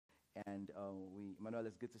And Manuel,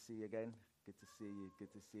 it's good to see you again. Good to see you.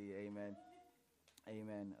 Good to see you. Amen.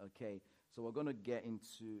 Amen. Okay. So we're going to get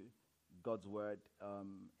into God's word,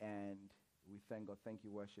 and we thank God. Thank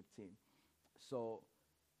you, worship team. So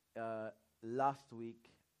last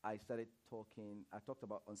week I talked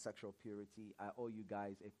about on sexual purity. I owe you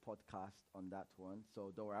guys a podcast on that one.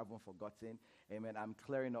 So don't worry, I haven't forgotten. Amen. I'm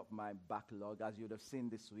clearing up my backlog. As you would have seen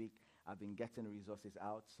this week, I've been getting resources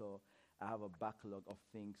out. So I have a backlog of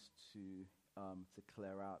things to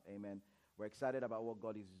clear out. Amen. We're excited about what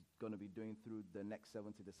God is going to be doing through the next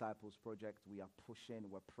 70 Disciples project. We are pushing,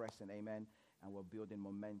 we're pressing, amen, and we're building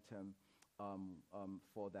momentum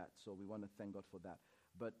for that. So we want to thank God for that.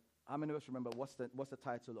 But how many of us remember what's the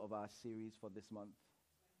title of our series for this month?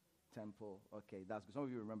 Temple. Okay, that's good. Some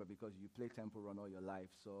of you remember because you play Temple Run all your life.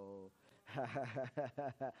 So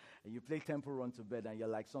you play Temple Run to bed and you're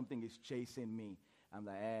like, something is chasing me. I'm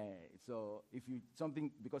like, So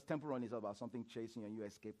because Temple Run is about something chasing you and you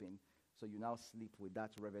escaping. So you now sleep with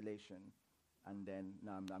that revelation. And then,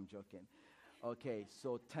 no, I'm joking. Okay,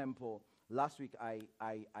 so Temple. Last week I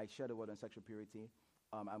shared a word on sexual purity.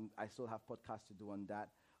 I still have podcasts to do on that.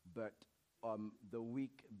 But the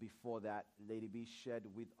week before that, Lady B shared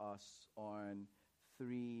with us on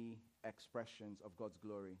 3 expressions of God's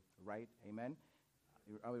glory, right? Amen?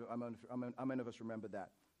 How many of us remember that?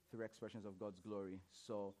 3 expressions of God's glory.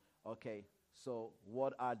 So, okay. So,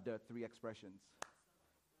 what are the 3 expressions?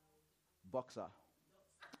 Boxer.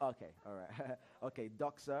 Okay, all right. Okay,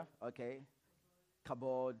 doxer. Okay.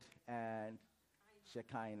 Kabod and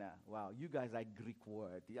Shekinah. Wow, you guys like Greek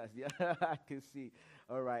word. Yes, yeah, I can see.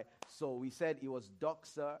 All right. So we said it was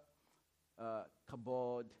doxer,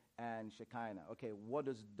 Kabod, and Shekinah. Okay, what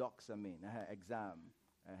does doxer mean? Exam.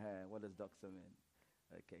 What does doxer mean?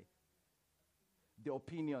 Okay. The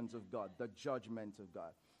opinions of God, the judgment of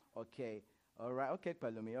God. Okay. All right. Okay,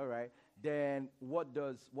 Palumi. All right. Then what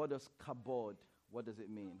does Kabod? What does it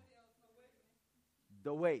mean?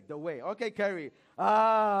 The way. Okay, Kerry.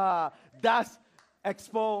 That's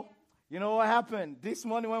Expo. You know what happened this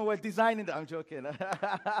morning when we were designing that? I'm joking.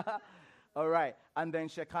 All right. And then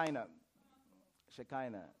Shekinah.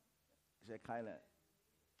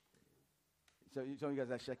 So you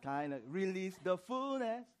guys are Shekinah. Release the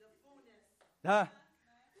fullness. Huh?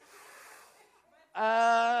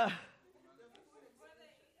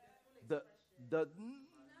 The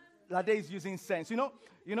Lade is using sense. You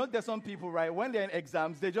know, there's some people, right? When they're in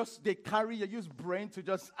exams, they carry you use brain to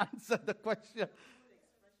just answer the question.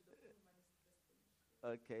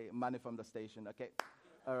 Okay, manifestation. Okay,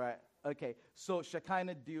 all right. Okay, so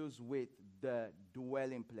Shekinah deals with the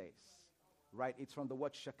dwelling place, right? It's from the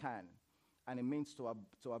word Shekan, and it means to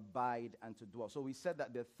abide and to dwell. So we said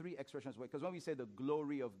that there are 3 expressions, because when we say the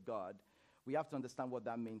glory of God, we have to understand what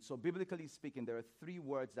that means. So biblically speaking, there are 3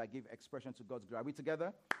 words that give expression to God's glory. Are we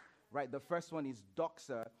together? Right, the first one is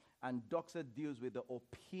doxa, and doxa deals with the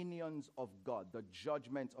opinions of God, the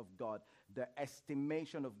judgment of God, the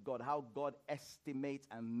estimation of God, how God estimates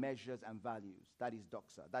and measures and values. That is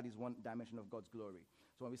doxa. That is one dimension of God's glory.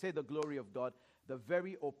 So when we say the glory of God, the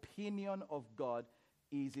very opinion of God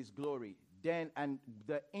is his glory. Then, and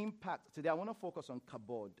the impact, today I want to focus on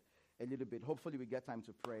Kabod a little bit. Hopefully we get time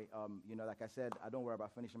to pray. Like I said, I don't worry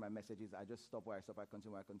about finishing my messages. I just stop where I stop, I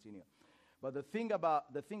continue. But the thing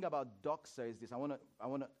about doxa is this. I want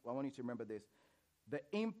you to remember this. The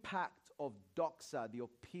impact of doxa, the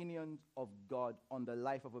opinion of God on the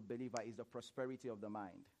life of a believer, is the prosperity of the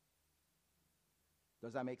mind.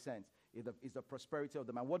 Does that make sense? It's the prosperity of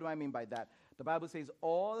the mind. What do I mean by that? The Bible says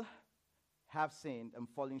all have sinned and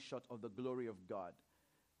fallen short of the glory of God.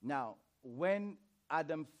 Now, when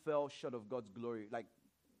Adam fell short of God's glory, like,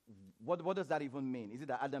 what does that even mean? Is it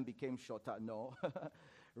that Adam became shorter? No.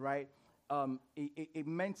 Right? It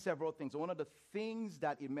meant several things. One of the things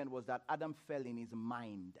that it meant was that Adam fell in his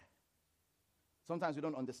mind. Sometimes we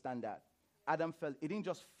don't understand that. Adam fell. He didn't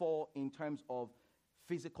just fall in terms of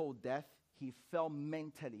physical death. He fell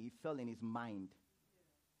mentally. He fell in his mind.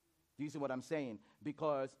 Do you see what I'm saying?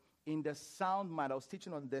 Because in the sound mind, I was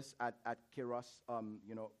teaching on this at Kairos,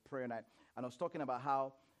 prayer night, and I was talking about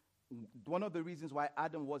how one of the reasons why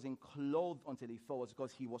Adam wasn't clothed until he fell was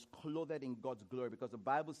because he was clothed in God's glory, because the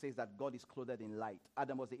Bible says that God is clothed in light.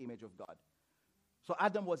 Adam was the image of God. So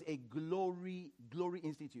Adam was a glory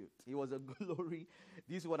institute. He was a glory.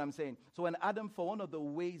 Do you see what I'm saying? So when Adam fell, one of the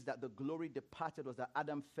ways that the glory departed was that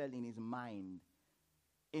Adam fell in his mind.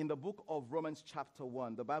 In the book of Romans chapter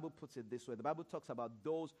 1, the Bible puts it this way. The Bible talks about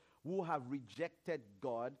those who have rejected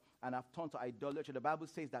God and have turned to idolatry. The Bible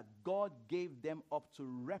says that God gave them up to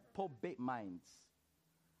reprobate minds.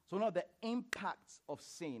 So one of the impacts of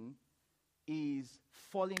sin is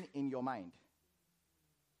falling in your mind.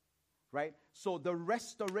 Right? So the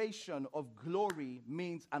restoration of glory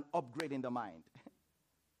means an upgrade in the mind.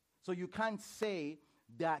 So you can't say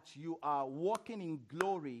that you are walking in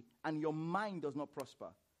glory and your mind does not prosper.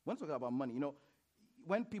 When talking about money,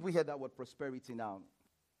 when people hear that word prosperity now,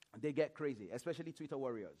 they get crazy, especially Twitter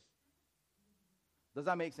warriors. Does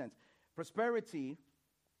that make sense? Prosperity,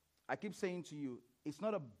 I keep saying to you, it's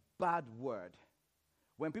not a bad word.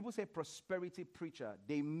 When people say prosperity preacher,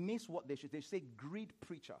 they miss what they should. They say greed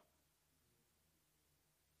preacher.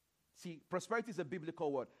 See, prosperity is a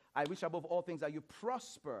biblical word. I wish above all things that you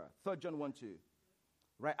prosper. 3 John 1:2.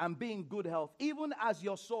 Right? And be in good health, even as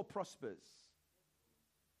your soul prospers.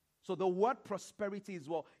 So the word prosperity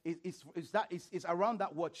is around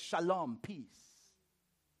that word shalom, peace.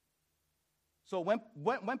 So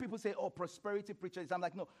when people say, oh, prosperity preachers, I'm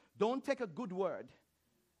like, no, don't take a good word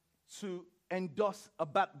to endorse a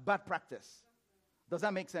bad practice. Does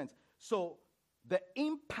that make sense? So the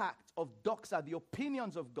impact of doxa, the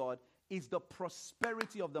opinions of God, is the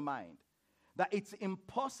prosperity of the mind. That it's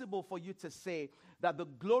impossible for you to say that the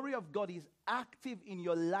glory of God is active in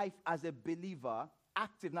your life as a believer.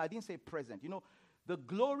 Active. Now, I didn't say present. The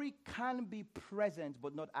glory can be present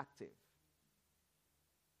but not active.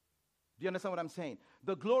 Do you understand what I'm saying?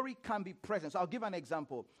 The glory can be present. So I'll give an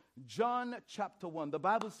example. John chapter 1, the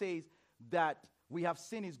Bible says that we have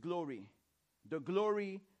seen his glory, the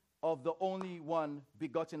glory of the only one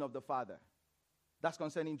begotten of the Father. That's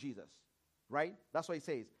concerning Jesus, right? That's what it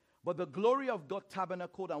says. But the glory of God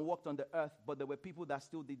tabernacled and walked on the earth, but there were people that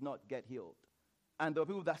still did not get healed. And there were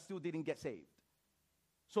people that still didn't get saved.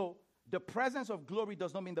 So the presence of glory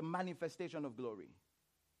does not mean the manifestation of glory.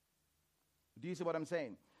 Do you see what I'm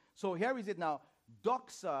saying? So here is it now.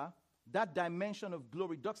 Doxa, that dimension of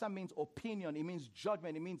glory, doxa means opinion, it means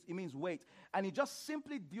judgment, it means weight. And it just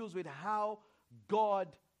simply deals with how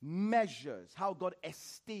God measures, how God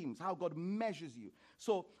esteems, how God measures you.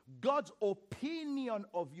 So God's opinion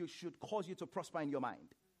of you should cause you to prosper in your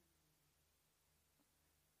mind.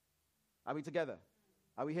 Are we together?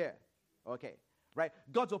 Are we here? Okay. Right?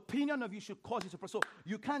 God's opinion of you should cause you to prosper. So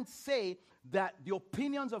you can't say that the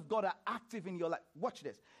opinions of God are active in your life. Watch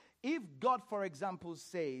this. If God, for example,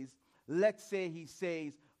 says, let's say he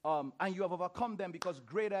says, and you have overcome them because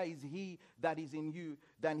greater is he that is in you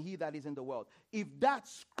than he that is in the world. If that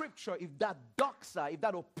scripture, if that doxa, if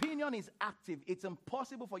that opinion is active, it's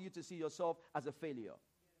impossible for you to see yourself as a failure.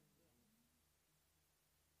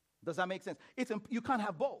 Does that make sense? You can't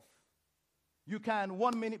have both. You can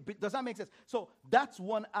 1 minute, does that make sense? So that's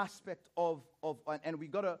one aspect of and we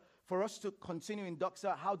got to, for us to continue in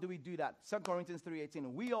doxa, how do we do that? 2 Corinthians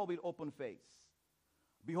 3:18, we all with open face,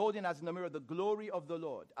 beholding as in the mirror the glory of the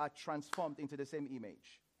Lord, are transformed into the same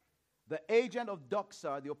image. The agent of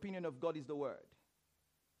doxa, the opinion of God, is the word.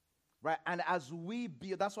 Right? And as we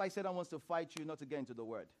build, that's why Satan wants to fight you not to get into the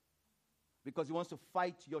word. Because he wants to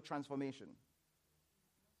fight your transformation.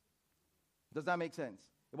 Does that make sense?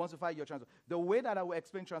 He wants to fight your transformation. The way that I will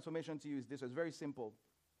explain transformation to you is this. It's very simple.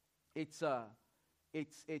 It's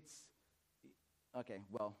okay,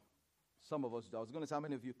 well, some of us do. I was going to say, how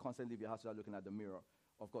many of you constantly leave your house without looking at the mirror?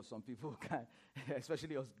 Of course, some people can,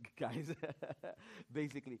 especially us guys,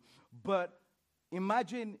 basically. But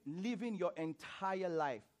imagine living your entire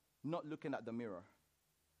life not looking at the mirror.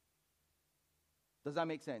 Does that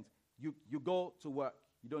make sense? You go to work,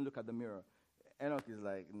 you don't look at the mirror. Enoch is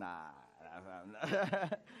like, nah.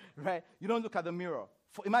 Right? You don't look at the mirror.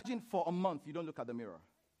 Imagine for a month, you don't look at the mirror.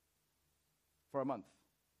 For a month.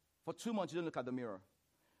 For 2 months, you don't look at the mirror.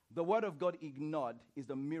 The word of God ignored is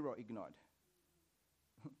the mirror ignored.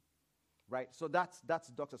 Right? So that's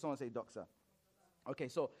doxa. Someone say doxa. Okay,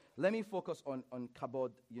 so let me focus on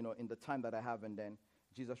Kabod, in the time that I have, and then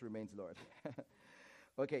Jesus remains Lord.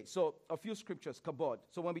 Okay, so a few scriptures, Kabod.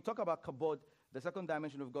 So when we talk about Kabod, the second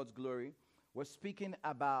dimension of God's glory, we're speaking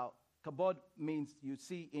about, Kabod means, you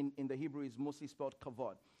see in the Hebrew, is mostly spelled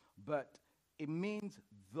kavod, but it means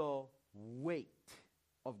the weight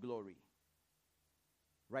of glory.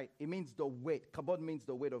 Right? It means the weight. Kabod means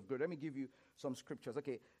the weight of glory. Let me give you some scriptures.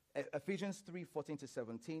 Okay, Ephesians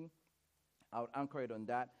 3:14-17. I'll anchor it on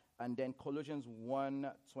that. And then Colossians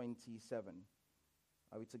 1:27.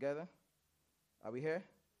 Are we together? Are we here?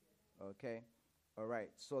 Okay. All right.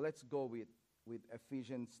 So let's go with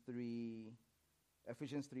Ephesians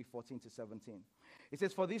 3:14-17. It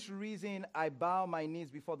says, for this reason I bow my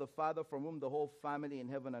knees before the Father, from whom the whole family in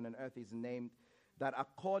heaven and on earth is named, that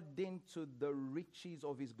according to the riches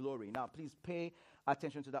of his glory. Now, please pay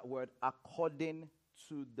attention to that word, according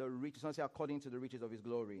to the riches. Don't say according to the riches of his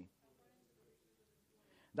glory.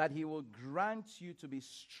 that he will grant you to be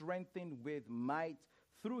strengthened with might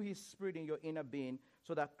through his Spirit in your inner being,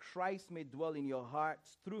 so that Christ may dwell in your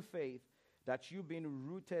hearts through faith, that you, being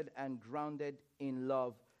rooted and grounded in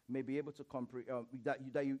love, may be able to comprehend,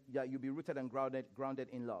 that you be rooted and grounded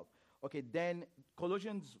in love. Okay, then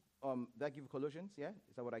Colossians, did I give you Colossians? Yeah?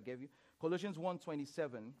 Is that what I gave you? Colossians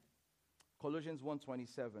 1:27. Colossians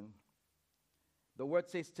 1:27. The word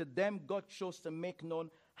says, to them God chose to make known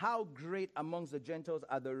how great amongst the Gentiles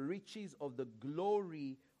are the riches of the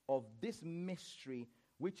glory of this mystery,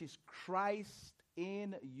 which is Christ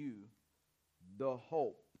in you, the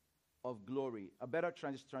hope of glory. A better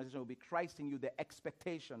transition would be Christ in you, the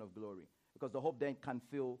expectation of glory, because the hope then can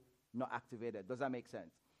feel not activated. Does that make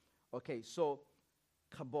sense? Okay, so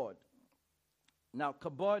kabod. Now,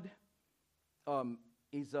 kabod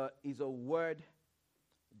is a word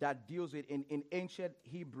that deals with, in ancient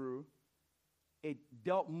Hebrew, it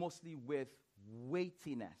dealt mostly with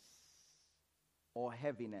weightiness or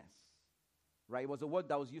heaviness, right? It was a word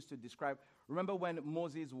that was used to describe. Remember when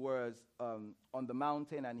Moses was on the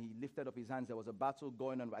mountain and he lifted up his hands, there was a battle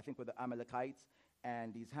going on, I think, with the Amalekites,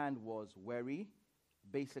 and his hand was weary.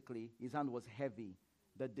 Basically, his hand was heavy.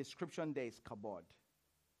 The description there is kabod,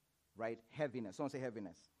 right? Heaviness. Someone say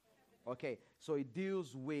heaviness. Okay, so it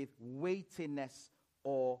deals with weightiness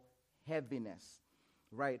or heaviness,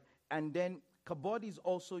 right? And then kabod is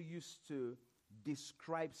also used to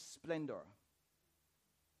describe splendor,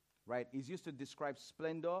 right? It's used to describe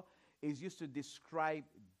splendor. It's used to describe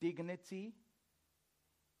dignity,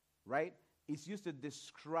 right? It's used to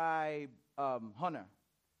describe honor,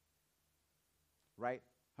 right?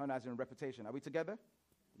 Honor as in reputation. Are we together?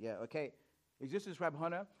 Yeah, okay. It's used to describe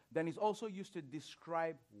honor. Then it's also used to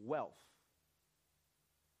describe wealth,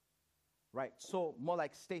 right? So more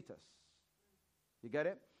like status. You get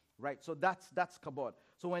it? Right, so that's kabod.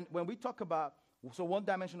 So when we talk about, so one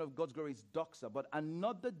dimension of God's glory is doxa, but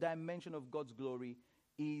another dimension of God's glory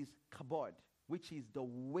is kabod, which is the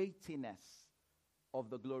weightiness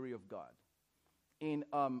of the glory of God. In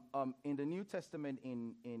the New Testament,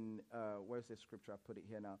 where's the scripture? I put it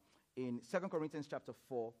here now. In 2 Corinthians chapter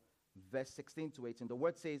 4, verse 16 to 18, the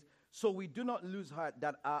word says, so we do not lose heart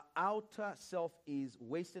that our outer self is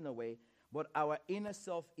wasting away, but our inner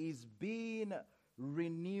self is being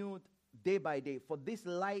renewed day by day. For this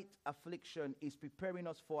light affliction is preparing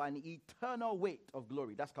us for an eternal weight of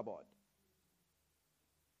glory. That's kabod.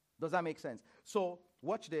 Does that make sense? So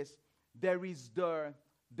watch this. There is the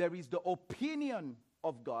opinion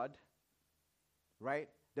of God, right?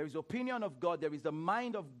 There is the opinion of God. There is the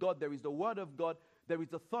mind of God. There is the word of God. There is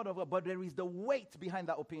the thought of God. But there is the weight behind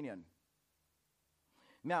that opinion.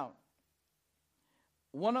 Now,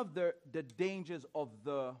 one of the dangers of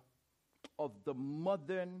the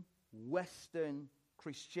modern Western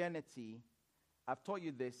Christianity, I've taught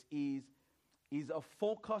you this, is a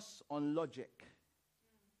focus on logic.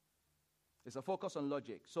 It's a focus on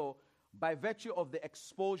logic. So by virtue of the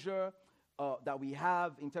exposure that we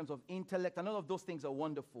have in terms of intellect, and all of those things are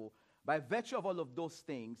wonderful, by virtue of all of those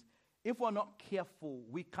things, if we're not careful,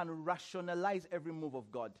 we can rationalize every move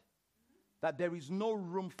of God. That there is no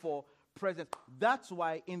room for presence. That's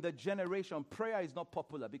why in the generation, prayer is not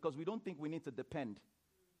popular, because we don't think we need to depend.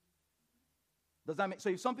 Does that make so?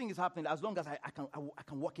 If something is happening, as long as I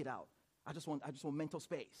can work it out, I just want mental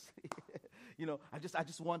space. You know, I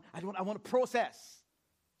want to process.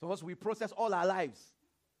 So we process all our lives.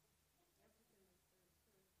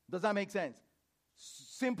 Does that make sense?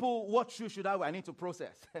 Simple. What shoe should I wear? I need to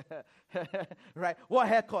process. Right? What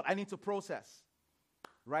haircut? I need to process.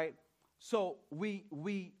 Right? So we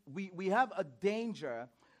have a danger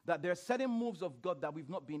that there are certain moves of God that we've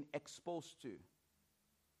not been exposed to.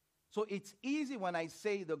 So it's easy when I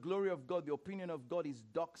say the glory of God, the opinion of God is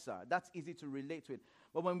doxa. That's easy to relate to it.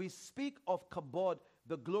 But when we speak of kabod,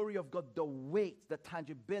 the glory of God, the weight, the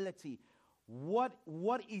tangibility, what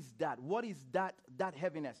is that? What is that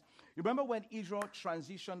heaviness? You remember when Israel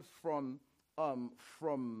transitioned from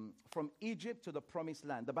Egypt to the promised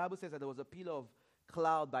land? The Bible says that there was a pillar of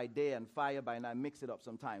cloud by day and fire by night. Mix it up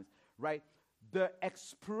sometimes, right? The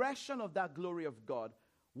expression of that glory of God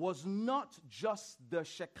was not just the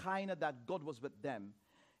Shekinah that God was with them.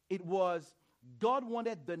 It was God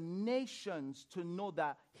wanted the nations to know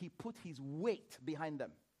that he put his weight behind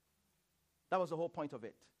them. That was the whole point of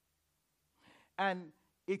it. And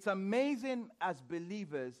it's amazing as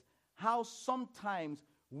believers how sometimes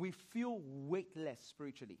we feel weightless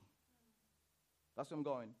spiritually. That's where I'm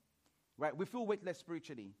going. Right? We feel weightless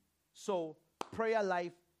spiritually. So prayer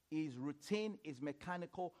life is routine, is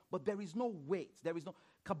mechanical, but there is no weight. There is no...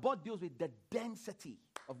 Kabod deals with the density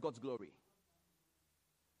of God's glory.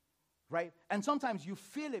 right? And sometimes you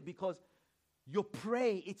feel it because you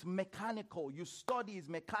pray, it's mechanical. You study, it's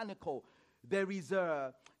mechanical.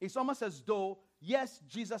 It's almost as though, yes,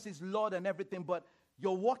 Jesus is Lord and everything, but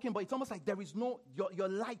you're walking, but it's almost like there is you're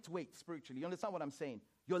lightweight spiritually. You understand what I'm saying?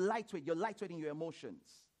 You're lightweight in your emotions.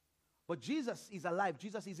 But Jesus is alive.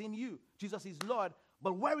 Jesus is in you. Jesus is Lord.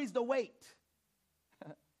 But where is the weight?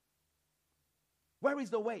 Where is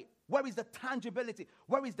the weight? Where is the tangibility?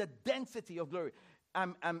 Where is the density of glory?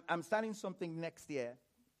 I'm starting something next year.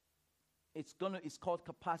 It's called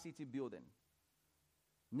capacity building.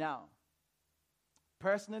 Now,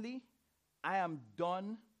 personally, I am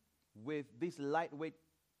done with this lightweight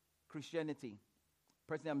Christianity.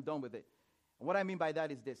 Personally, I'm done with it. And what I mean by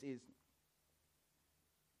that is this,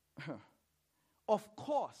 of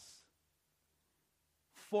course,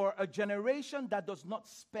 for a generation that does not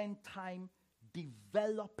spend time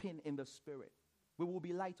developing in the Spirit, we will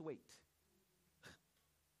be lightweight.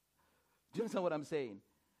 Do you understand what I'm saying?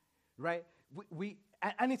 Right?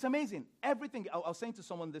 And it's amazing. Everything, I was saying to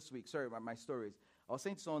someone this week, sorry about my stories. I was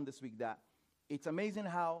saying to someone this week that it's amazing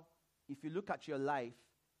how, if you look at your life,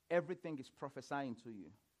 everything is prophesying to you.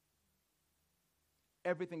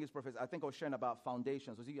 Everything is prophesying. I think I was sharing about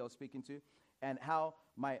foundations. Was he I was speaking to? And how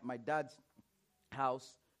my dad's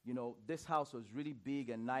house, this house was really big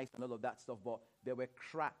and nice and all of that stuff, but there were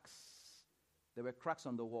cracks. There were cracks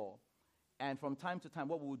on the wall. And from time to time,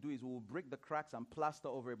 what we will do is we will break the cracks and plaster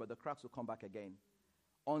over it, but the cracks will come back again.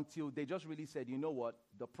 Until they just really said, you know what?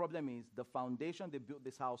 The problem is the foundation they built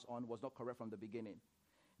this house on was not correct from the beginning.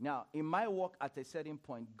 Now, in my walk at a certain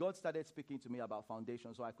point, God started speaking to me about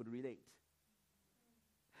foundation so I could relate.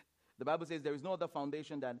 The Bible says there is no other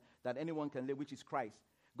foundation that anyone can lay, which is Christ.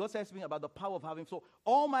 God says to me about the power of having. So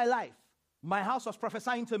all my life, my house was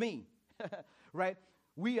prophesying to me. Right?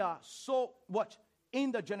 We are so, watch,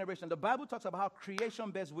 in the generation. The Bible talks about how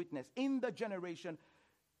creation bears witness. In the generation,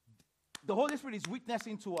 the Holy Spirit is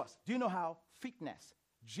witnessing to us. Do you know how? Fitness,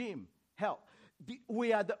 gym, health.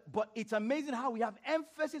 But it's amazing how we have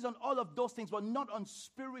emphasis on all of those things, but not on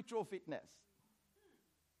spiritual fitness.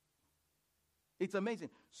 It's amazing.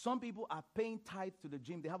 Some people are paying tithe to the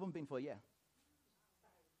gym. They haven't been for a year.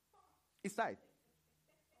 It's tithe.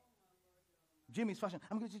 Gym is fashion.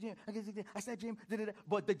 I'm going to gym. I said gym.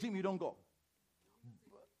 But the gym, you don't go.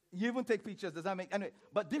 You even take pictures. Does that make... Anyway,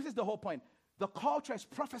 but this is the whole point. The culture is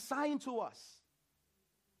prophesying to us.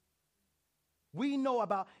 We know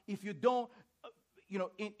about if you don't,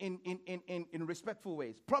 in respectful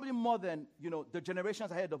ways, probably more than, the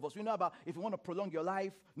generations ahead of us. We know about if you want to prolong your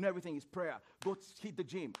life, everything is prayer. Go hit the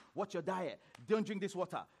gym. Watch your diet. Don't drink this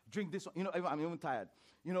water. Drink this. I'm even tired.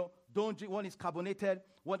 Don't drink. One is carbonated.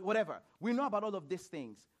 Whatever. We know about all of these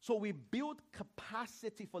things. So we build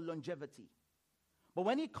capacity for longevity. But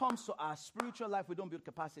when it comes to our spiritual life, we don't build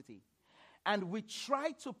capacity. And we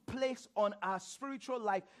try to place on our spiritual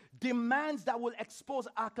life demands that will expose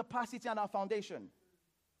our capacity and our foundation.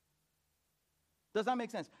 Does that make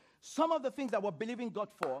sense? Some of the things that we're believing God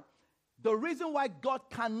for, the reason why God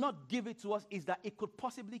cannot give it to us is that it could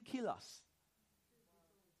possibly kill us.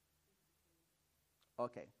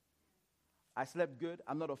 Okay. I slept good.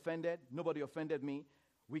 I'm not offended. Nobody offended me.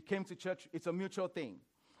 We came to church. It's a mutual thing.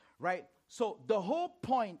 Right? So the whole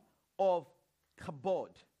point of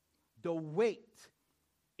Kabod, the weight,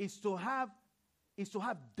 is to have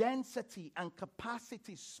density and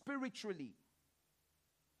capacity spiritually.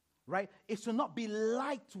 Right? It's to not be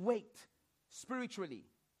lightweight spiritually.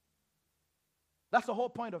 That's the whole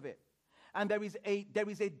point of it. And there is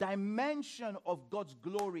a dimension of God's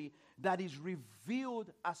glory that is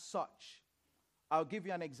revealed as such. I'll give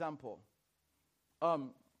you an example. I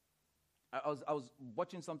was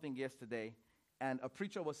watching something yesterday, and a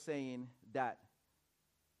preacher was saying that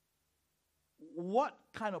what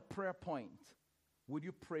kind of prayer point would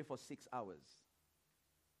you pray for 6 hours?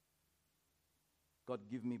 God,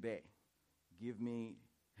 give me bear. Give me,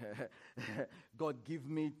 God, give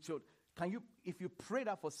me children. Can you, if you pray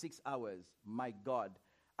that for 6 hours, my God,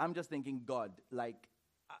 I'm just thinking, God, like,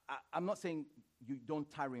 I'm not saying you don't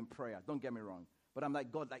tire in prayer. Don't get me wrong. But I'm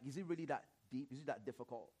like, God, like, is it really that deep? Is it that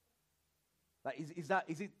difficult? Like,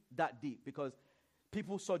 is it that deep? Because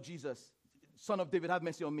people saw Jesus, Son of David, have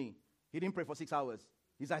mercy on me. He didn't pray for 6 hours.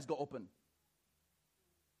 His eyes got open.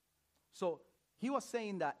 So he was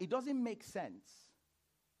saying that it doesn't make sense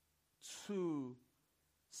to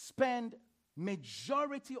spend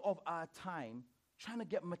majority of our time trying to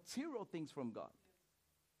get material things from God.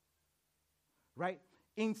 Right?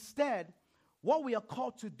 Instead, what we are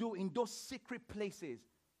called to do in those secret places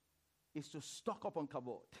is to stock up on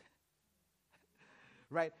Kabod.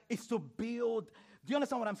 Right? It's to build Do you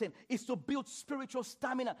understand what I'm saying? It's to build spiritual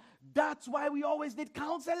stamina. That's why we always need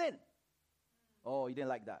counseling. Oh, you didn't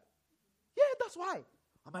like that? Yeah, that's why.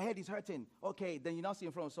 My head is hurting. Okay, then you now see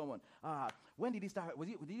in front of someone. When did it start?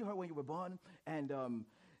 Did you hurt when you were born? And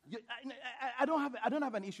I don't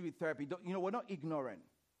have an issue with therapy. We're not ignorant.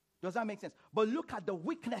 Does that make sense? But look at the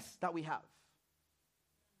weakness that we have.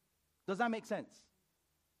 Does that make sense?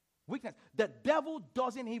 Weakness. The devil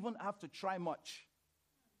doesn't even have to try much.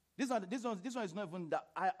 This one is not even the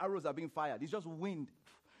arrows are being fired. It's just wind.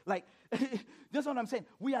 Like, that's what I'm saying.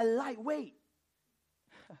 We are lightweight.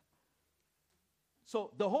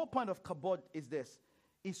 So the whole point of Kabod is this,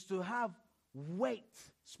 is to have weight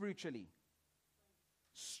spiritually.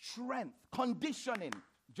 Strength, conditioning.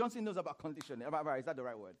 Johnson knows about conditioning. Is that the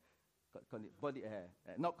right word? Body,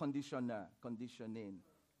 not conditioner, conditioning.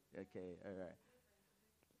 Okay, all right.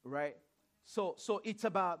 Right? So it's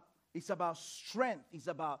about strength. It's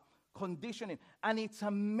about conditioning. And it's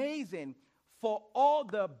amazing for all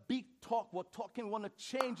the big talk. We're talking, want to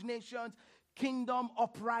change nations, kingdom,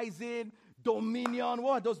 uprising, dominion.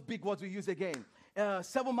 What are those big words we use again?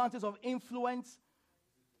 7 mountains of influence,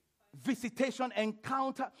 visitation,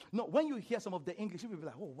 encounter. No, when you hear some of the English, you'll be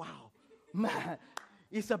like, oh, wow, man,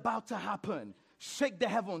 it's about to happen. Shake the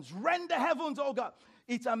heavens, rend the heavens, oh God.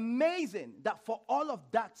 It's amazing that for all of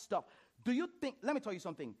that stuff, do you think, let me tell you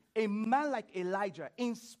something, a man like Elijah,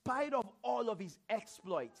 in spite of all of his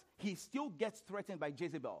exploits, he still gets threatened by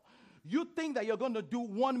Jezebel. You think that you're going to do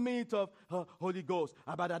 1 minute of Holy Ghost,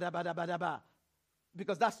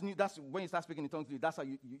 because that's when you start speaking in tongues, that's how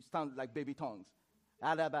you sound like baby tongues.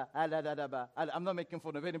 I'm not making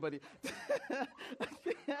fun of anybody.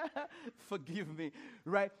 Forgive me,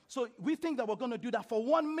 right? So we think that we're going to do that for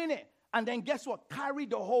 1 minute, and then guess what? Carry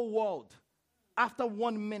the whole world after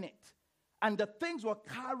 1 minute. And the things we're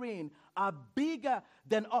carrying are bigger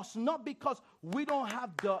than us, not because we don't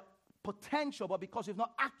have the potential, but because we've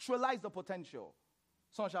not actualized the potential.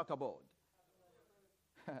 Someone shout Kabod.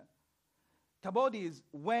 Kabod is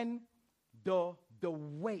when the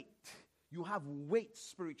weight, you have weight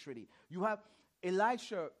spiritually. You have,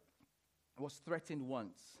 Elisha was threatened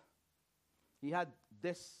once. He had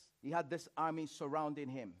this army surrounding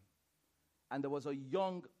him. And there was a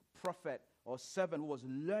young prophet or servant who was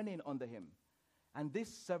learning under him. And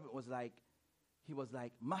this servant was like,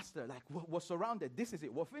 Master, like, we're surrounded. This is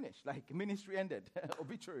it. We're finished. Like, ministry ended.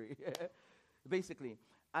 Obituary, basically.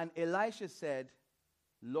 And Elisha said,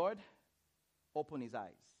 Lord, open his eyes.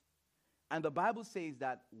 And the Bible says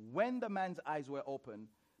that when the man's eyes were open,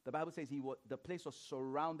 the Bible says the place was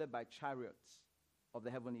surrounded by chariots of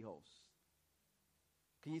the heavenly hosts.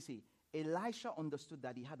 Can you see? Elisha understood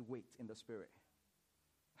that he had weight in the spirit.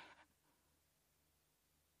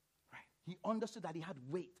 Right? He understood that he had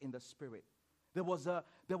weight in the spirit. There was a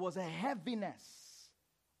heaviness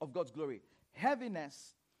of God's glory.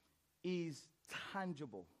 Heaviness is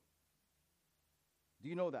tangible. Do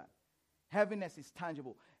you know that? Heaviness is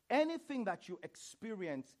tangible. Anything that you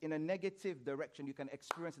experience in a negative direction, you can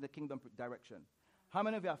experience in the kingdom direction. How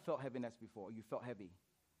many of you have felt heaviness before? You felt heavy.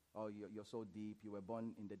 Oh, you're so deep. You were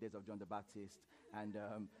born in the days of John the Baptist. And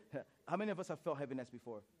how many of us have felt heaviness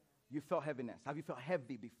before? You felt heaviness. Have you felt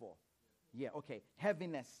heavy before? Yeah, okay.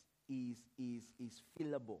 Heaviness is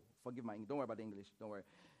feelable. Forgive my English. Don't worry about the English. Don't worry.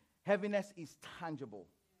 Heaviness is tangible.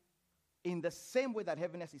 In the same way that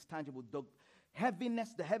heaviness is tangible, the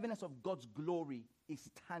heaviness of God's glory is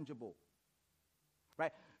tangible.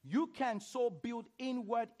 Right? You can so build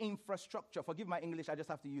inward infrastructure. Forgive my English, I just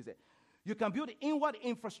have to use it. You can build inward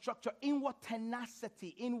infrastructure, inward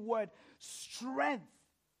tenacity, inward strength,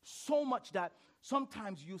 so much that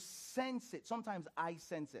sometimes you sense it. Sometimes I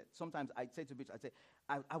sense it. Sometimes I say to bitch,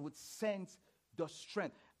 I would sense the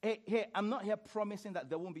strength. Hey, I'm not here promising that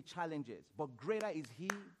there won't be challenges, but greater is He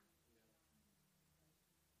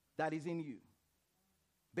that is in you.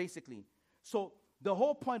 Basically. So the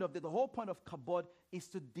whole point of Kabod is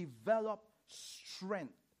to develop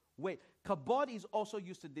strength. Wait, Kabod is also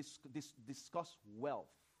used to discuss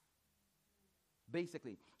wealth.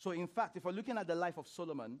 Basically. So in fact, if we're looking at the life of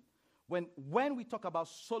Solomon, when we talk about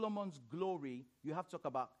Solomon's glory, you have to talk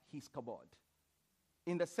about his Kabod.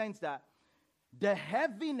 In the sense that the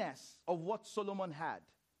heaviness of what Solomon had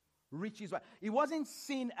reaches. It wasn't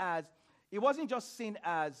just seen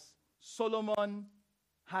as Solomon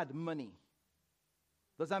had money.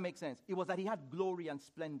 Does that make sense? It was that he had glory and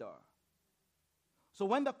splendor. So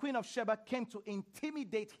when the Queen of Sheba came to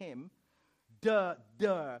intimidate him,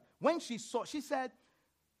 when she saw, she said,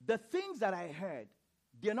 the things that I heard,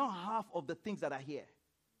 they're not half of the things that I hear.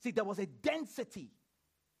 See, there was a density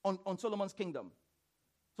on Solomon's kingdom.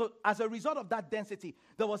 So as a result of that density,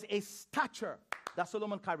 there was a stature that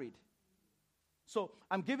Solomon carried. So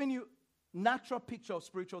I'm giving you natural picture of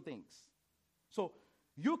spiritual things. So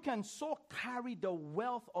you can so carry the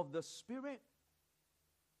wealth of the Spirit.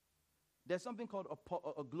 There's something called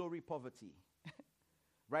a glory poverty,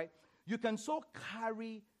 right? You can so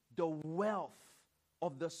carry the wealth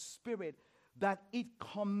of the Spirit that it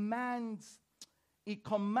commands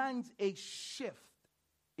a shift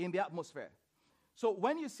in the atmosphere. So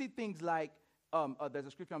when you see things like, there's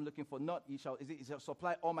a scripture I'm looking for, not he shall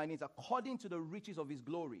supply all my needs according to the riches of his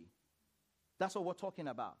glory. That's what we're talking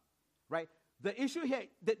about, right? The issue here,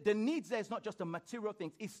 the needs there is not just the material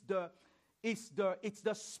things. It's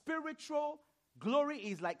the spiritual. Glory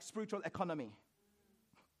is like spiritual economy,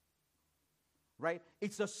 right?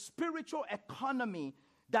 It's a spiritual economy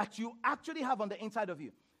that you actually have on the inside of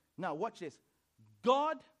you. Now, watch this.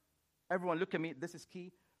 God, everyone look at me, this is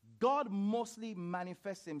key. God mostly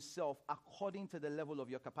manifests himself according to the level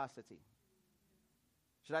of your capacity.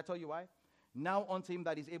 Should I tell you why? Now unto him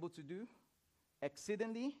that is able to do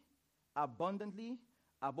exceedingly, abundantly,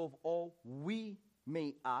 above all we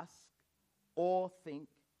may ask, or think,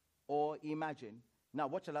 or imagine. Now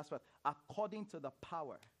watch the last part. According to the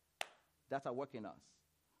power that's at work in us.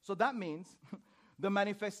 So that means the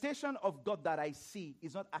manifestation of God that I see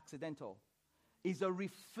is not accidental. It's a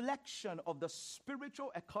reflection of the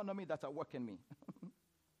spiritual economy that's at work in me.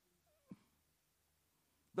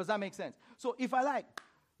 Does that make sense? So if I like,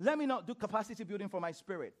 let me not do capacity building for my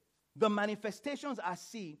spirit. The manifestations I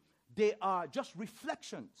see, they are just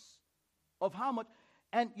reflections of how much.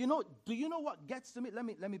 And do you know what gets to me? Let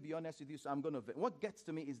me be honest with you. So what gets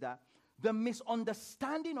to me is that the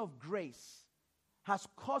misunderstanding of grace has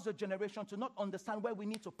caused a generation to not understand where we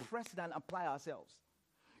need to press it and apply ourselves.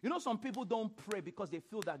 Some people don't pray because they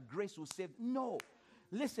feel that grace will save. No.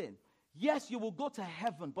 Listen, yes, you will go to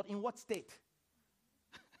heaven, but in what state?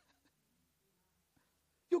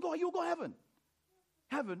 You go heaven.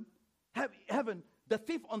 Heaven, the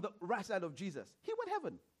thief on the right side of Jesus, he went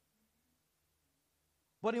heaven.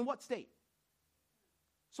 But in what state?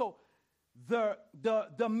 So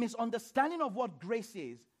the misunderstanding of what grace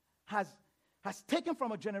is has taken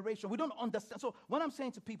from a generation. We don't understand. So when I'm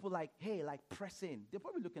saying to people like, hey, like press in, they're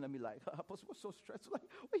probably looking at me like, Apostle, what's so stressed? Like,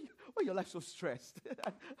 why your life so stressed?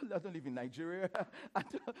 I don't live in Nigeria.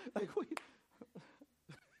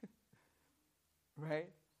 Right?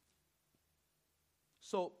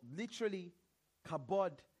 So literally,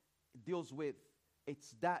 Kabod deals with,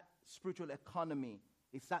 it's that spiritual economy.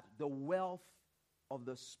 It's that the wealth of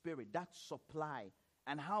the Spirit, that supply,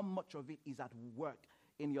 and how much of it is at work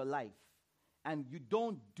in your life. And you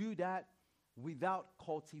don't do that without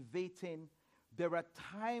cultivating. There are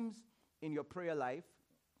times in your prayer life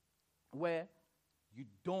where you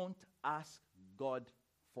don't ask God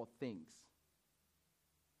for things.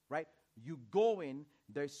 Right? You go in,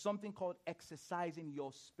 there's something called exercising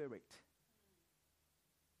your spirit.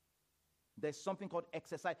 There's something called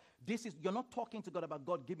exercise. You're not talking to God about,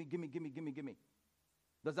 God, give me.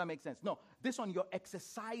 Does that make sense? No. This one, you're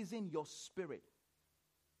exercising your spirit.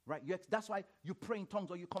 Right? That's why you pray in tongues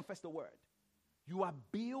or you confess the word. You are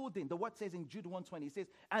building. The word says in Jude 1:20, it says,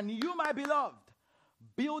 and you, my beloved,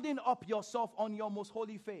 building up yourself on your most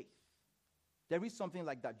holy faith. There is something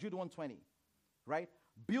like that. Jude 1:20. Right?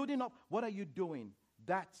 Building up. What are you doing?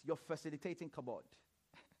 That's you're facilitating Kabod.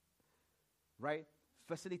 Right?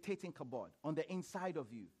 Facilitating Kabod on the inside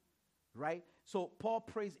of you. Right? So Paul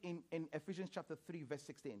prays in Ephesians chapter 3, verse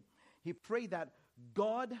 16. He prayed that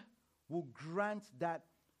God will grant that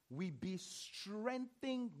we be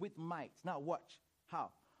strengthened with might. Now watch. How?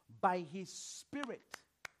 By his Spirit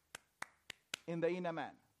in the inner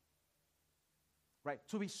man. Right?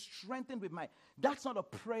 To be strengthened with might. That's not a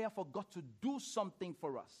prayer for God to do something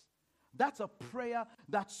for us. That's a prayer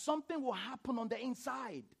that something will happen on the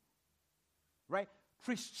inside. Right?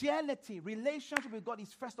 Christianity, relationship with God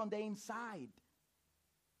is first on the inside.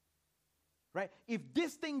 Right? If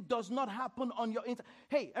this thing does not happen on your inside.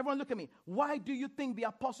 Hey, everyone look at me. Why do you think the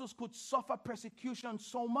apostles could suffer persecution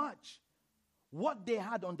so much? What they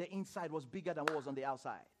had on the inside was bigger than what was on the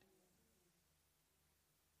outside.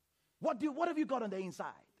 What have you got on the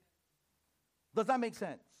inside? Does that make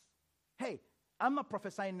sense? Hey, I'm not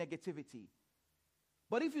prophesying negativity.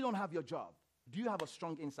 But if you don't have your job, do you have a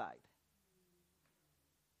strong inside?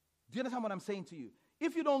 Do you understand what I'm saying to you?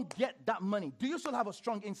 If you don't get that money, do you still have a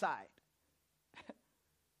strong inside?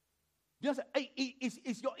 Do you understand?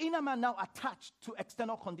 Is your inner man now attached to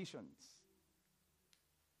external conditions?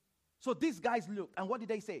 So these guys looked, and what did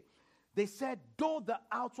they say? They said, though the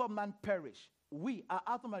outward man perish, our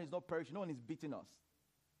outward man is not perishing, no one is beating us.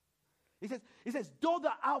 He says, though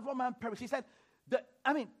the outward man perish, he said,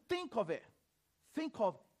 think of it. think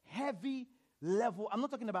of heavy level. I'm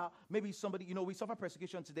not talking about maybe somebody, we suffer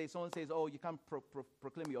persecution today. Someone says, oh, you can't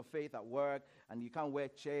proclaim your faith at work, and you can't wear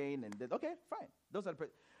chain. And okay, fine. Those are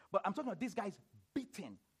but I'm talking about these guys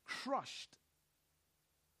beaten, crushed,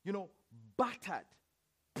 battered,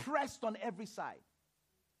 pressed on every side,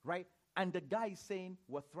 right? And the guy is saying,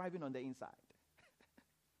 we're thriving on the inside.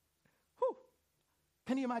 Whew.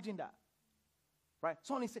 Can you imagine that? Right?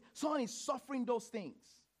 Someone is suffering those things.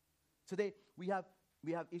 Today, we have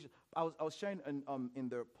issues. I was sharing in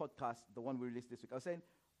the podcast, the one we released this week. I was saying,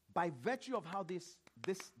 by virtue of how this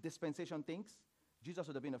dispensation thinks, Jesus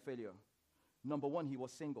would have been a failure. Number one, he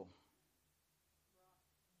was single.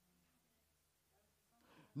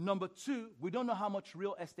 Number two, we don't know how much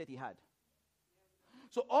real estate he had.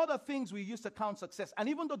 So all the things we used to count success, and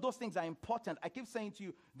even though those things are important, I keep saying to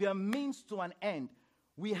you, they're means to an end.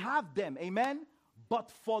 We have them, amen?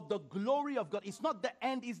 But for the glory of God, it's not the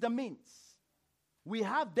end, it's the means. We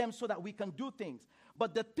have them so that we can do things.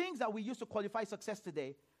 But the things that we use to qualify success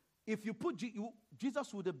today, if you put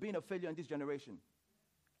Jesus would have been a failure in this generation.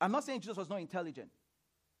 I'm not saying Jesus was not intelligent.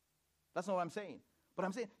 That's not what I'm saying. But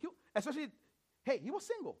I'm saying, he was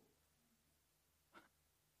single.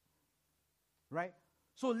 Right?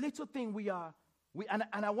 So little thing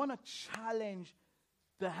and I want to challenge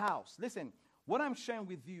the house. Listen, what I'm sharing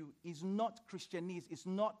with you is not Christianese. It's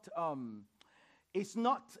not,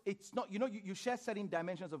 you share certain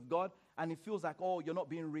dimensions of God and it feels like, oh, you're not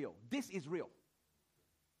being real. This is real.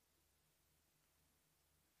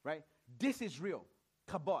 Right? This is real.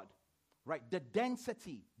 Kabod. Right? The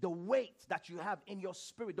density, the weight that you have in your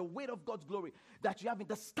spirit, the weight of God's glory that you have in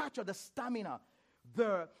the stature, the stamina.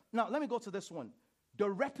 Now, let me go to this one. The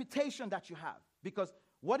reputation that you have. Because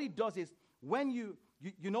what it does is, when you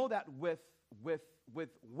know that with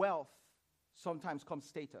wealth sometimes comes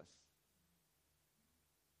status.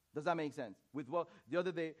 Does that make sense? With wealth, the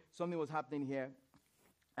other day, something was happening here,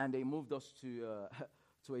 and they moved us to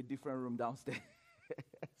a different room downstairs,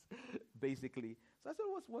 basically. So I said,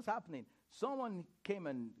 what's happening? Someone came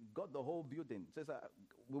and got the whole building. Says,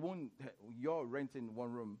 you're renting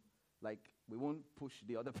one room. Like, we won't push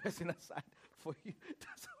the other person aside for you.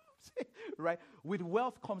 That's what I'm saying, right? With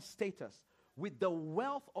wealth comes status. With the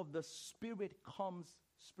wealth of the Spirit comes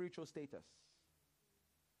spiritual status.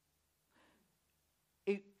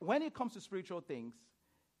 When it comes to spiritual things,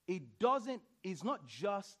 it's not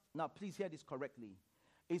just, now please hear this correctly,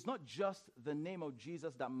 it's not just the name of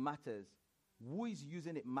Jesus that matters. Who is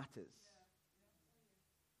using it matters.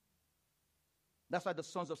 That's why the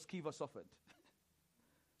sons of Sceva suffered.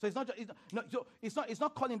 So it's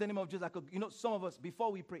not calling the name of Jesus. Like, some of us,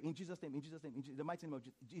 before we pray, in Jesus' name, the mighty name of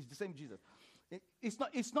Jesus, it's the same Jesus. It's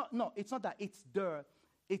not that.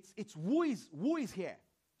 It's who is here.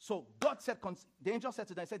 So God said, the angel said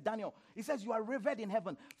to them, he said, Daniel, he says, you are revered in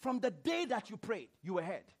heaven. From the day that you prayed, you were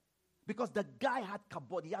heard. Because the guy had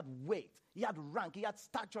kabod, he had weight, he had rank, he had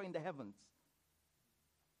stature in the heavens.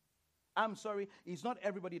 I'm sorry, it's not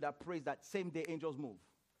everybody that prays that same day angels move.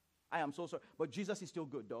 I am so sorry. But Jesus is still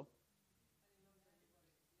good, though.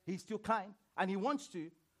 He's still kind, and he wants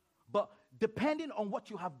to. But depending on what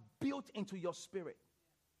you have built into your spirit,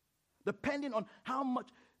 depending on how much,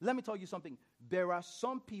 let me tell you something. There are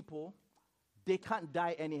some people, they can't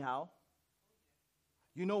die anyhow.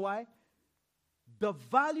 You know why? The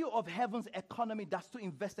value of heaven's economy that's too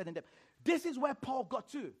invested in them. This is where Paul got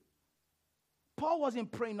to. Paul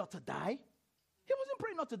wasn't praying not to die. He wasn't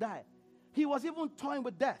praying not to die. He was even toying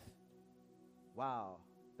with death. Wow.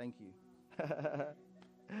 Thank you.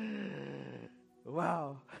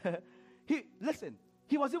 Wow.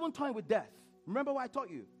 He was even toying with death. Remember what I taught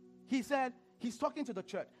you? He said, he's talking to the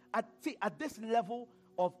church. At this level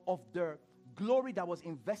of the glory that was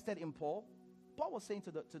invested in Paul was saying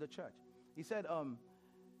to the church. He said,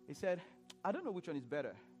 I don't know which one is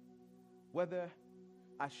better. Whether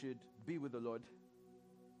I should be with the Lord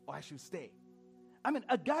or I should stay. I mean,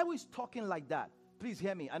 a guy who is talking like that, please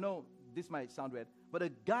hear me. I know this might sound weird, but a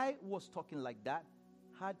guy who was talking like that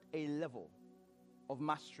had a level of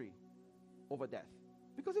mastery over death.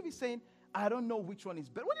 Because if he's saying, I don't know which one is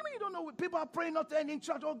better. What do you mean you don't know? People are praying not to end in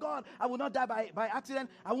church. Oh God, I will not die by accident.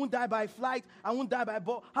 I won't die by flight. I won't die by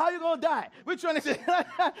boat. How are you going to die? Which one is it?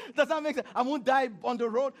 Does that make sense? I won't die on the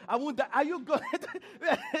road. I won't die. Are you going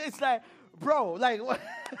It's like, bro, like, what?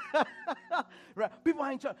 Right. People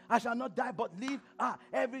are in church. I shall not die but live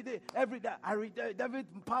every day. I read every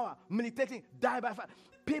power, meditating, die by fire.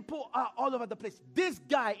 People are all over the place. This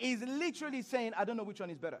guy is literally saying, I don't know which one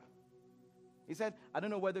is better. He said, I don't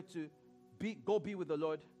know whether to go be with the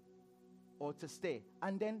Lord or to stay.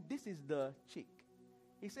 And then this is the chick.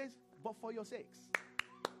 He says, but for your sakes.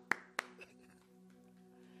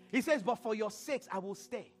 He says, but for your sakes, I will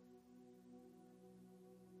stay.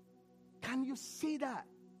 Can you see that?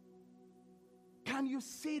 Can you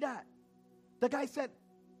see that? The guy said,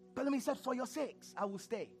 Bellamy said, for your sakes, I will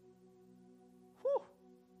stay. Whew.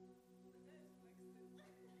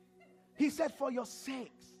 He said, for your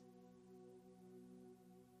sakes.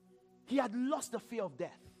 He had lost the fear of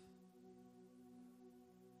death.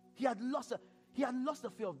 He had lost the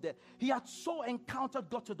fear of death. He had so encountered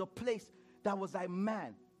God to the place that was like,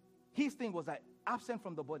 man, his thing was like absent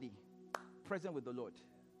from the body, present with the Lord.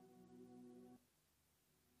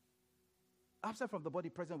 Absent from the body,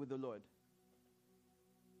 present with the Lord.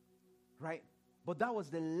 Right? But that was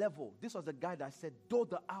the level. This was the guy that said, though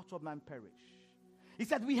the outward man perish. He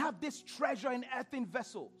said, we have this treasure in earthen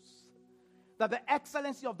vessels, that the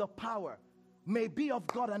excellency of the power may be of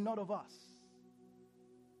God and not of us.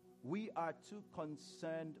 We are too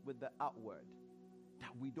concerned with the outward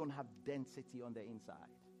that we don't have density on the inside.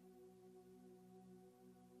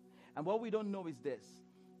 And what we don't know is this,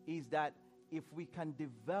 is that if we can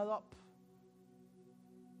develop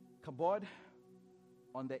Kabod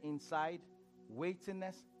on the inside,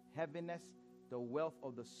 weightiness, heaviness, the wealth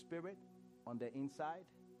of the Spirit on the inside,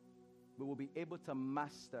 we will be able to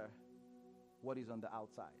master what is on the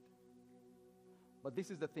outside. But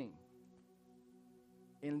this is the thing.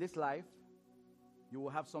 In this life, you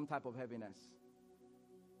will have some type of heaviness.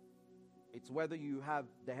 It's whether you have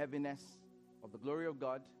the heaviness of the glory of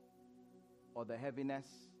God or the heaviness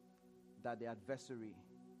that the adversary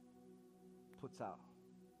puts out.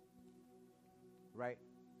 Right?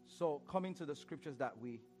 So, coming to the scriptures that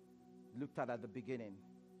we looked at the beginning,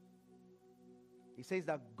 it says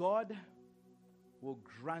that God will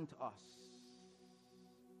grant us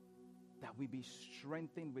that we be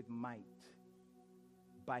strengthened with might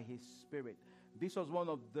by His Spirit. This was one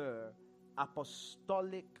of the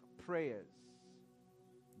apostolic prayers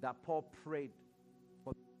that Paul prayed.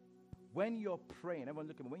 But when you're praying, everyone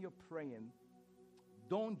look at me, when you're praying,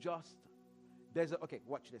 don't just,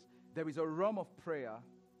 watch this. There is a realm of prayer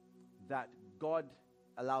that God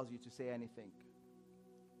allows you to say anything,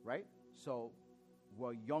 right? So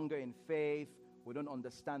we're younger in faith, we don't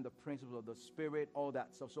understand the principles of the Spirit, all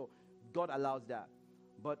that stuff. So God allows that.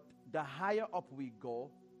 But the higher up we go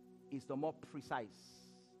is the more precise,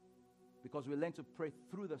 because we learn to pray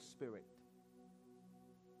through the Spirit.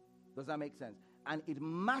 Does that make sense? And it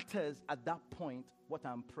matters at that point what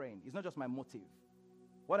I'm praying. It's not just my motive.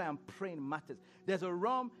 What I am praying matters. There's a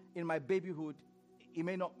realm in my babyhood.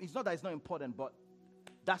 It's not that it's not important, but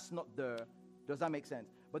that's not does that make sense?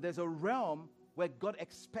 But there's a realm where God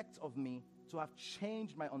expects of me to have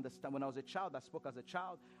changed my understanding. When I was a child, I spoke as a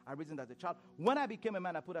child. I reasoned as a child. When I became a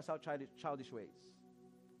man, I put aside childish ways.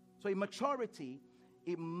 So in maturity,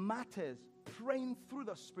 it matters praying through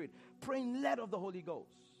the Spirit, praying led of the Holy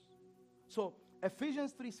Ghost. So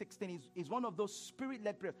Ephesians 3:16 is one of those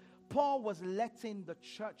Spirit-led prayers. Paul was letting the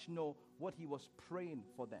church know what he was praying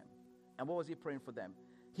for them. And what was he praying for them?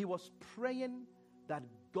 He was praying that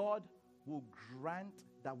God will grant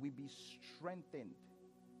that we be strengthened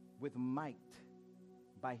with might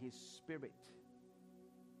by His Spirit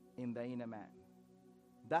in the inner man.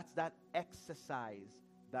 That's that exercise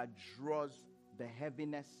that draws the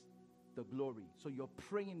heaviness, the glory. So you're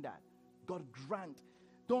praying that God grant.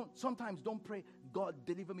 Sometimes don't pray, God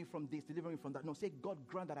deliver me from this, deliver me from that. No, say, God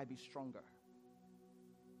grant that I be stronger.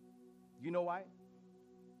 You know why?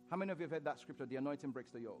 How many of you have heard that scripture, the anointing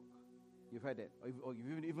breaks the yoke? You've heard it. Or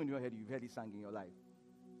even you've heard it sung in your life.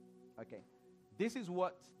 Okay. This is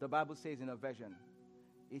what the Bible says in a version.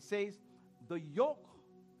 It says, the yoke,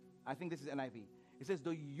 I think this is NIV. It says,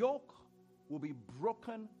 the yoke will be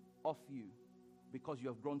broken off you because you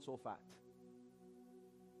have grown so fat.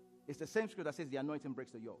 It's the same scripture that says the anointing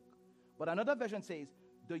breaks the yoke. But another version says,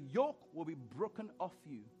 the yoke will be broken off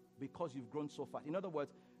you because you've grown so fat. In other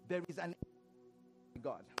words, there is an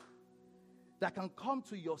God that can come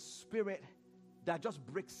to your spirit that just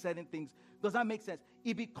breaks certain things. Does that make sense?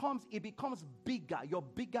 It becomes bigger. You're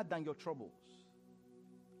bigger than your troubles.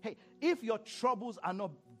 Hey, if your troubles are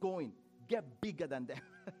not going, get bigger than them.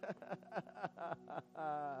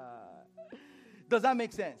 Does that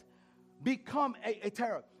make sense? Become a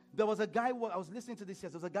terror. There was a guy, I was listening to this, there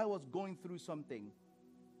was a guy who was going through something,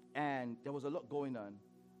 and there was a lot going on,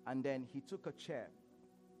 and then he took a chair.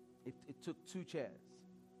 It took 2 chairs.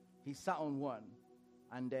 He sat on one,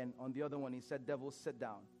 and then on the other one, he said, devil, sit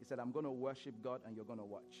down. He said, I'm going to worship God, and you're going to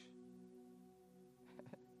watch.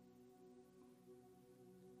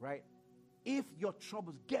 Right? If your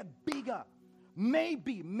troubles get bigger,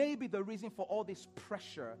 maybe the reason for all this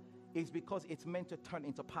pressure is because it's meant to turn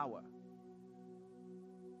into power.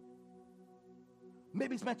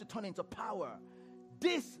 Maybe it's meant to turn into power.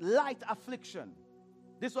 This light affliction,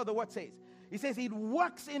 this is what the word says. It says it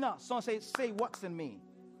works in us. Someone say works in me.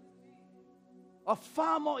 A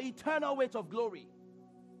far more eternal weight of glory.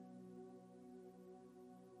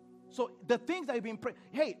 So the things that you've been praying,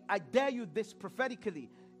 hey, I dare you this prophetically.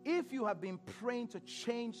 If you have been praying to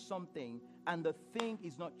change something and the thing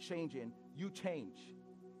is not changing, you change.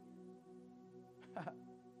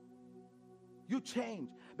 You change.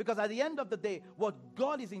 Because at the end of the day, what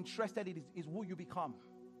God is interested in is who you become.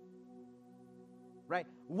 Right?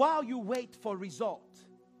 While you wait for result,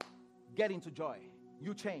 get into joy.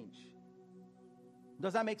 You change.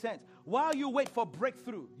 Does that make sense? While you wait for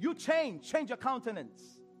breakthrough, you change. Change your countenance.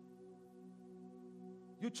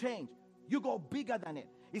 You change. You go bigger than it.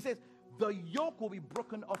 He says, the yoke will be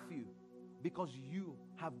broken off you because you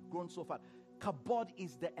have grown so far. Kabod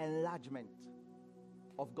is the enlargement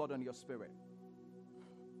of God on your spirit.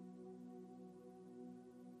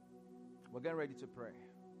 We're getting ready to pray.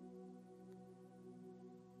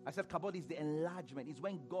 I said Kabod is the enlargement. It's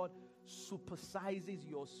when God supersizes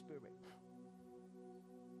your spirit.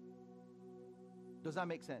 Does that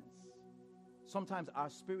make sense? Sometimes our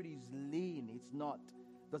spirit is lean. It's not.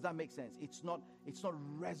 Does that make sense? It's not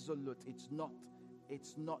resolute. It's not,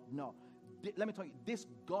 no. Let me tell you, this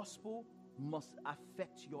gospel must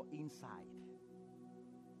affect your inside.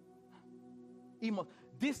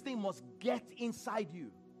 This thing must get inside you.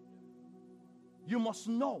 You must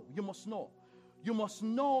know. You must know. You must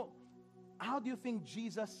know. How do you think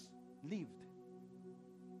Jesus lived?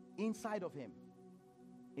 Inside of him.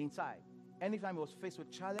 Inside. Anytime he was faced with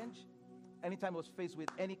challenge, anytime he was faced with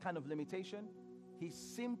any kind of limitation, he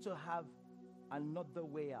seemed to have another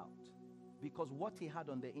way out. Because what he had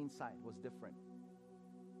on the inside was different.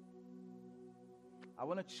 I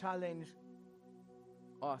want to challenge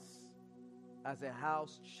us as a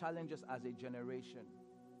house, challenge us as a generation.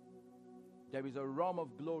 There is a realm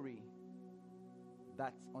of glory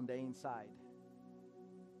that's on the inside.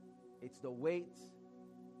 It's the weight,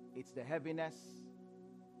 it's the heaviness,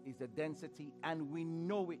 it's the density, and we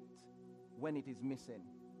know it when it is missing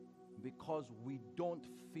because we don't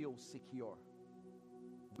feel secure.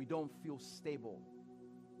 We don't feel stable,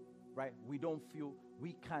 right? We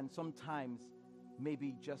can sometimes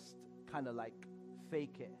maybe just kind of like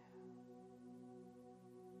fake it.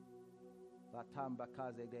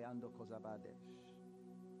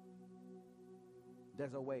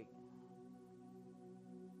 There's a way.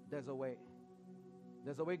 There's a way.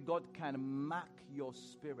 There's a way God can mark your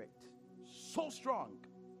spirit so strong.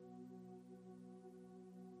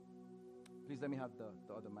 Please let me have the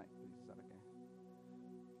other mic, please. Is that okay?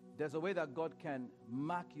 There's a way that God can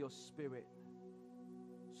mark your spirit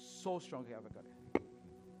so strong. Okay, I've got it.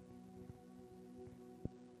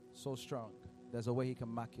 So strong. There's a way He can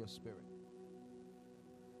mark your spirit.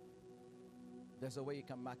 There's a way He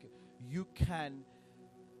can mark it. You can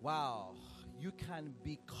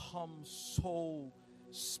become so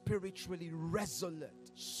spiritually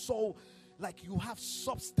resolute, so like you have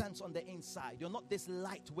substance on the inside. You're not this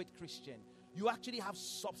lightweight Christian. You actually have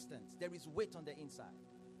substance. There is weight on the inside.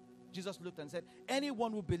 Jesus looked and said,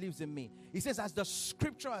 anyone who believes in me, he says, as the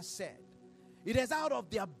scripture has said, it is out of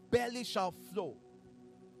their belly shall flow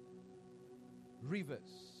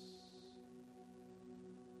rivers.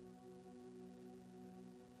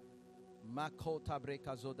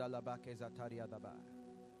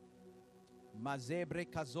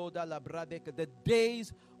 The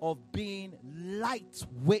days of being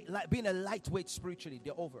lightweight, like being a lightweight spiritually,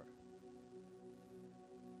 they're over.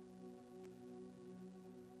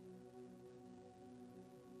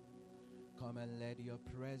 Come and let your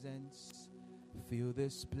presence fill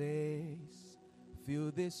this place.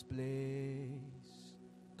 Fill this place.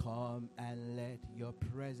 Come and let your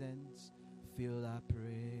presence fill our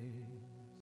praise.